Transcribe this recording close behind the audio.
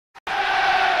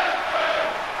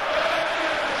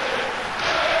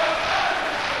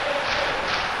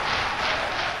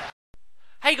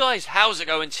Hey guys, how's it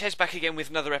going? Ches back again with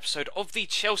another episode of the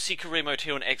Chelsea career mode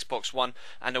here on Xbox One,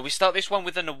 and we start this one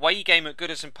with an away game at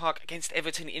Goodison Park against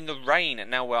Everton in the rain.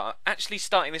 Now we're actually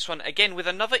starting this one again with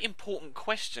another important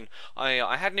question.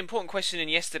 I had an important question in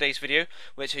yesterday's video,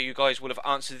 which you guys will have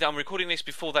answered. I'm recording this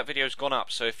before that video's gone up,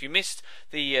 so if you missed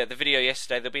the video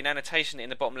yesterday, there'll be an annotation in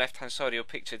the bottom left hand side of your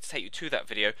picture to take you to that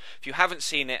video. If you haven't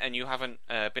seen it and you haven't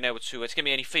been able to give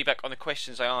me any feedback on the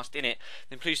questions I asked in it,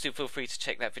 then please do feel free to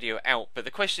check that video out. But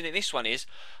the question in this one is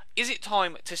it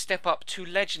time to step up to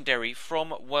legendary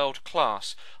from world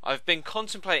class? I've been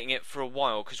contemplating it for a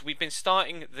while because we've been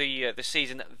starting the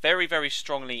season very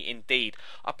strongly indeed.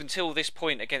 Up until this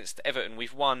point against Everton,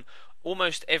 we've won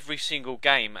almost every single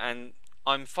game, and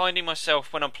I'm finding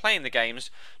myself when I'm playing the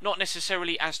games not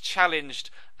necessarily as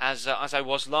challenged as I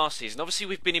was last season. Obviously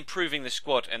we've been improving the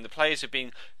squad and the players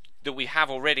that we have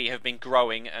already have been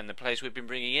growing, and the players we've been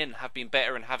bringing in have been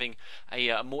better and having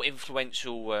a more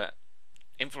influential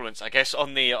influence, I guess,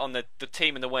 on the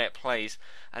team and the way it plays.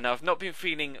 And I've not been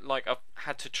feeling like I've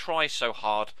had to try so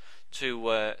hard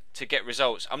to get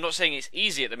results. I'm not saying it's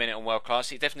easy at the minute on world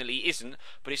class. It definitely isn't,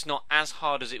 but it's not as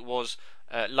hard as it was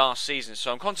last season.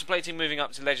 So I'm contemplating moving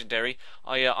up to legendary.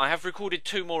 I have recorded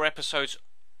 2 more episodes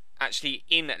actually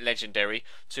in legendary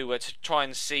to try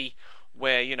and see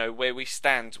where we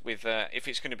stand with if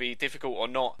it's going to be difficult or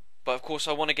not. But of course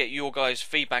I want to get your guys'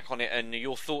 feedback on it and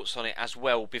your thoughts on it as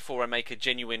well before I make a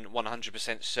genuine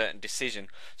 100% certain decision.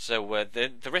 So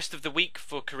the rest of the week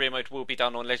for career mode will be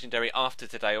done on legendary after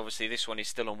today. Obviously this one is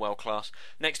still on world class.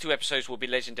 Next 2 episodes will be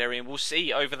legendary, and we'll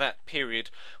see over that period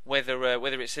whether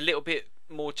it's a little bit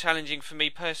more challenging for me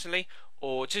personally,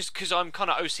 or just because I'm kind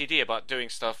of OCD about doing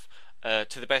stuff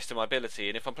to the best of my ability.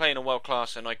 And if I'm playing on world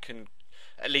class and I can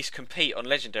at least compete on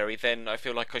legendary, then I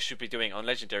feel like I should be doing it on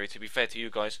legendary, to be fair to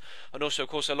you guys. And also of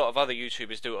course a lot of other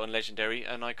YouTubers do it on legendary,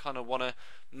 and I kind of want to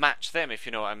match them, if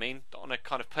you know what I mean, on a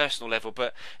kind of personal level.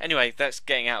 But anyway, that's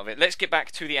getting out of it. Let's get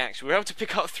back to the action. We were able to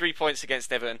pick up 3 points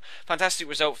against Everton. Fantastic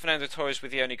result. Fernando Torres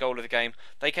with the only goal of the game.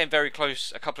 They came very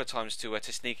close a couple of times to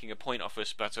sneaking a point off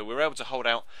us, but we were able to hold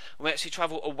out, and we actually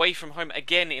travel away from home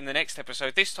again in the next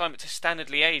episode, this time to Standard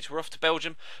Liège. We're off to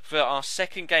Belgium for our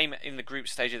second game in the group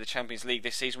stage of the Champions League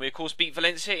this season. We of course beat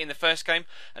Valencia in the first game,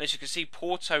 and as you can see,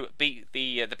 Porto beat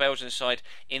the Belgian side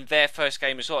in their first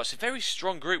game as well. It's a very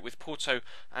strong group with Porto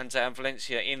and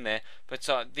Valencia in there. But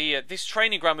this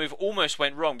training ground move almost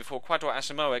went wrong before Kwadwo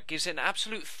Asamoah gives it an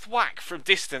absolute thwack from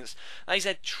distance. That is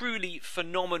a truly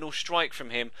phenomenal strike from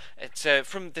him.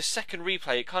 From the second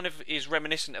replay, it kind of is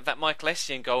reminiscent of that Michael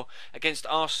Essien goal against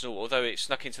Arsenal, although it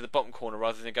snuck into the bottom corner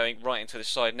rather than going right into the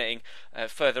side netting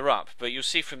further up. But you'll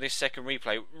see from this second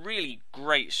replay, really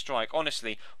great strike.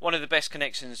 Honestly, one of the best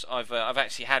connections I've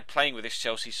actually had playing with this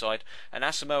Chelsea side, and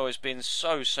Asamoah has been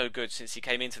so good since he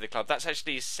came into the club. That's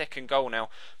actually his second goal now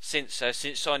since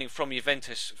signing from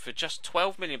Juventus for just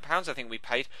 £12 million, I think we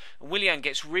paid. And Willian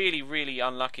gets really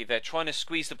unlucky there, trying to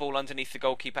squeeze the ball underneath the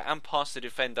goalkeeper and past the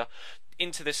defender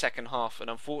into the second half,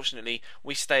 and unfortunately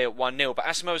we stay at 1-0. But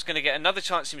Asamoah is going to get another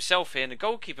chance himself here, and the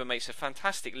goalkeeper makes a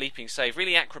fantastic leaping save,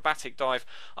 really acrobatic dive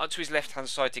up to his left hand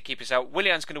side to keep us out.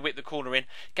 Willian's going to whip the corner in.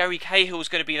 Gary Cahill is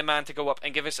going to be the man to go up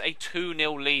and give us a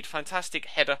 2-0 lead. Fantastic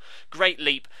header, great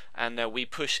leap, and we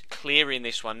push clear in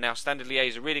this one. Now Standard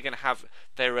Liège are really going to have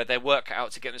their work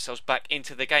out to get themselves back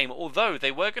into the game, although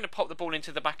they were going to pop the ball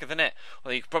into the back of the net.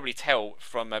 Well, you could probably tell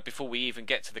from before we even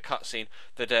get to the cutscene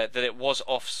that it was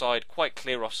offside, quite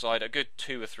clear offside, a good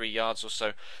 2 or 3 yards or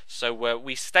so. So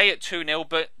we stay at 2-0,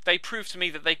 but they proved to me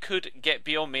that they could get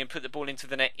beyond me and put the ball into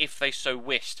the net if they so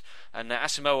wished. And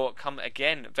Asamoah come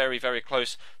again very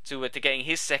close to getting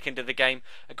his second of the game.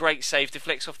 A great save,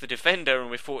 deflects off the defender, and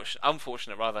we're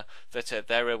unfortunate rather that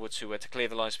they're able to clear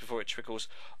the lines before it trickles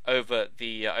over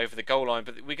the goal line.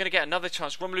 But we're going to get another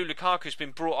chance. Romelu Lukaku's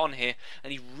been brought on here,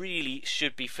 and he really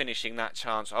should be finishing that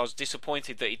chance. I was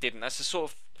disappointed that he didn't. That's the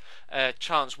sort of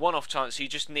chance, one-off chance. You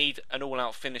just need an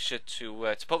all-out finisher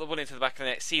to put the ball into the back of the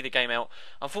net, see the game out.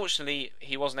 Unfortunately,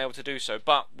 he wasn't able to do so,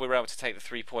 but we were able to take the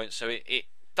 3 points. So it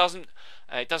doesn't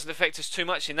affect us too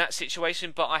much in that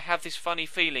situation. But I have this funny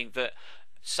feeling that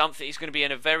something is going to be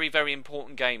in a very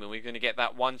important game, and we're going to get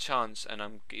that one chance,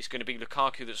 and it's going to be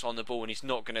Lukaku that's on the ball, and he's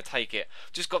not going to take it.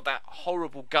 Just got that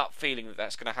horrible gut feeling that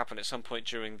that's going to happen at some point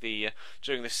during the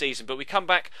season. But we come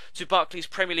back to Barclays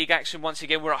Premier League action once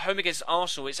again. We're at home against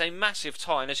Arsenal. It's a massive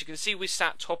tie, and as you can see, we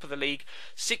sat top of the league,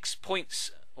 6 points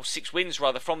or 6 wins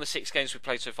rather, from the 6 games we've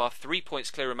played so far, 3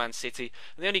 points clear of Man City,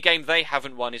 and the only game they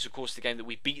haven't won is of course the game that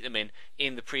we beat them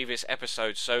in the previous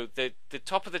episode. So the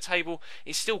top of the table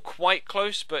is still quite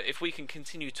close, but if we can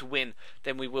continue to win,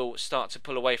 then we will start to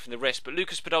pull away from the rest. But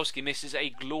Lucas Podolski misses a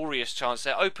glorious chance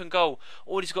there. Open goal,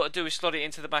 all he's got to do is slot it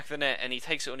into the back of the net, and he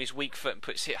takes it on his weak foot and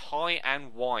puts it high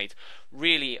and wide.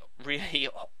 Really, really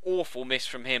awful miss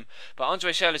from him. But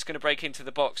Andre Schürrle is going to break into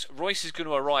the box. Royce is going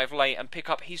to arrive late and pick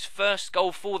up his first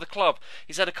goal for the club.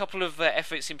 He's had a couple of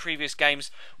efforts in previous games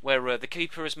where the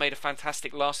keeper has made a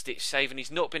fantastic last-ditch save and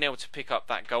he's not been able to pick up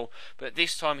that goal. But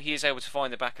this time he is able to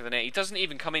find the back of the net. He doesn't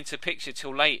even come into picture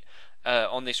till late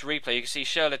on this replay. You can see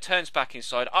Schürrle turns back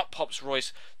inside. Up pops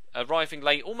Royce, arriving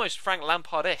late, almost Frank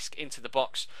Lampard-esque, into the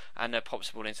box and pops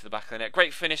the ball into the back of the net.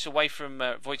 Great finish away from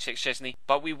Wojciech Szczesny,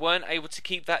 but we weren't able to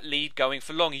keep that lead going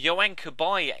for long. Yohan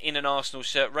Cabaye in an Arsenal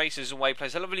shirt races away,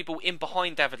 plays a lovely ball in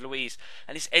behind David Luiz,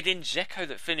 and it's Edin Dzeko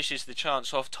that finishes the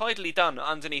chance off. Tidily done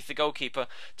underneath the goalkeeper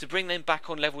to bring them back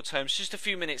on level terms just a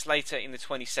few minutes later in the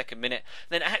 22nd minute.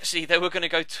 Then actually they were going to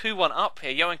go 2-1 up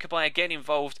here. Yohan Cabaye again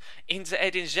involved into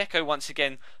Edin Dzeko once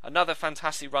again. Another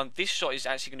fantastic run. This shot is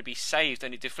actually going to be saved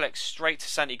and it deflects straight to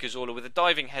Santi Cazorla with a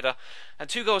diving header, and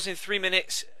 2 goals in 3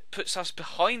 minutes puts us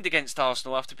behind against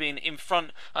Arsenal after being in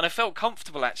front, and I felt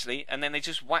comfortable actually, and then they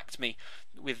just whacked me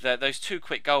with those 2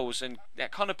 quick goals, and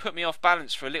that kind of put me off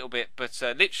balance for a little bit. But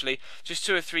literally just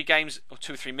 2 or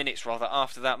 3 minutes rather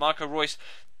after that, Marco Reus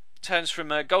turns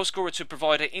from a goal scorer to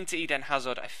provider into Eden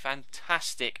Hazard. A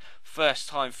fantastic first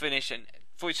time finish, and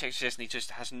Wojciech Szczesny just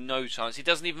has no chance. He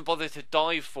doesn't even bother to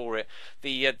dive for it.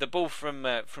 The ball from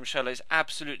Schürrle is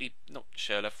absolutely not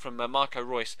Schürrle from Marco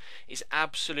Reus is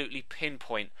absolutely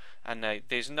pinpoint, and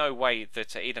there's no way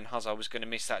that Eden Hazard was going to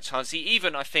miss that chance. He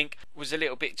even, I think, was a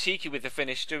little bit cheeky with the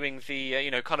finish, doing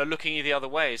the kind of looking the other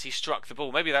way as he struck the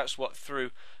ball. Maybe that's what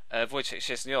threw Wojciech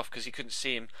Szczesny off, because he couldn't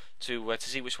see him to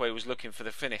see which way he was looking for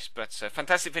the finish. But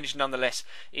fantastic finish nonetheless,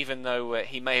 even though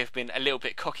he may have been a little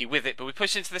bit cocky with it. But we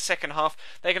push into the second half.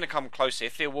 They're going to come close here.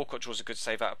 Theo Walcott draws a good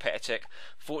save out of Petr Cech.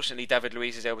 Fortunately, David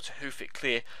Luiz is able to hoof it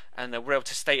clear, and we're able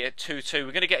to stay at 2-2.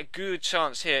 We're going to get a good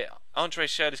chance here. Andre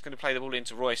Schürrle is going to play the ball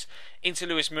into Royce, into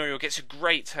Luis Muriel, gets a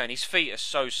great turn. His feet are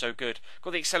so good.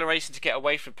 Got the acceleration to get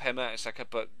away from Per Mertesacker,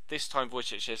 but this time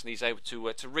Wojciech Szczesny is able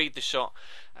to read the shot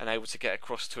and able to get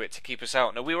across to it to keep us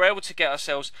out. Now, we were able to get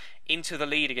ourselves into the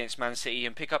lead against Man City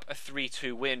and pick up a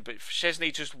 3-2 win, but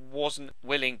Szczesny just wasn't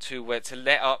willing to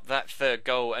let up that third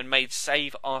goal and made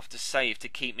save after save to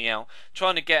keep me out,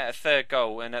 trying to get a third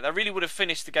goal, and that really would have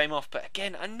finished the game off. But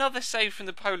again, another save from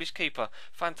the Polish keeper.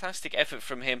 Fantastic effort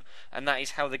from him, and that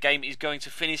is how the game is going to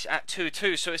finish at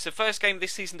 2-2. So it's the first game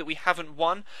this season that we haven't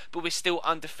won, but we're still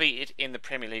undefeated in the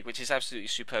Premier League, which is absolutely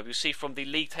superb. You'll see from the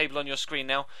league table on your screen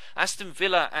now, Aston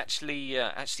Villa actually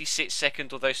sits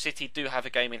second, although City do have a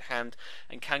game in hand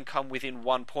and can come within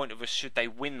 1 point of us should they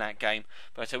win that game.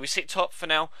 But we sit top for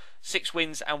now, 6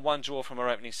 wins and 1 draw from our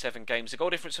opening 7 games. A goal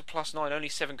difference of +9, only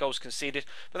 7 goals conceded.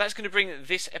 But that's going to bring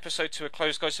this episode to a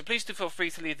close, guys. So please do feel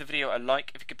free to leave the video a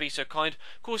like if you could be so kind.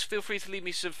 Of course, feel free to leave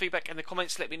me some feedback in the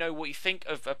comments. Let me know what you think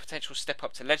of a potential step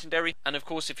up to legendary. And of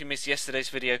course, if you missed yesterday's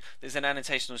video, there's an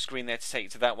annotation on screen there to take you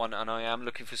to that one, and I am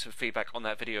looking for some feedback on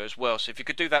that video as well. So if you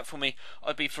could do that for me,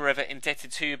 I'd be forever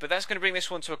indebted to you. But that's going to bring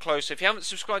this one to a close. So if you haven't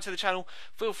subscribed to the channel,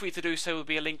 feel free to do so. There will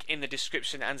be a link in the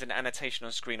description and an annotation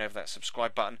on screen over that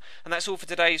subscribe button. And that's all for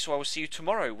today, so I will see you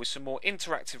tomorrow with some more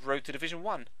interactive Road to Division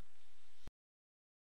 1.